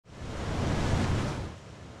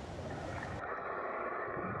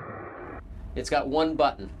It's got one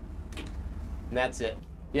button, and that's it.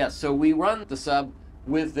 Yeah, so we run the sub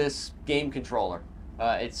with this game controller.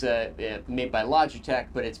 It's made by Logitech,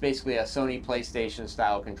 but it's basically a Sony PlayStation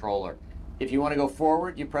style controller. If you want to go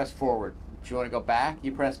forward, you press forward. If you want to go back,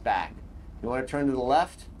 you press back. You want to turn to the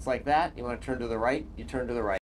left, it's like that. You want to turn to the right, you turn to the right.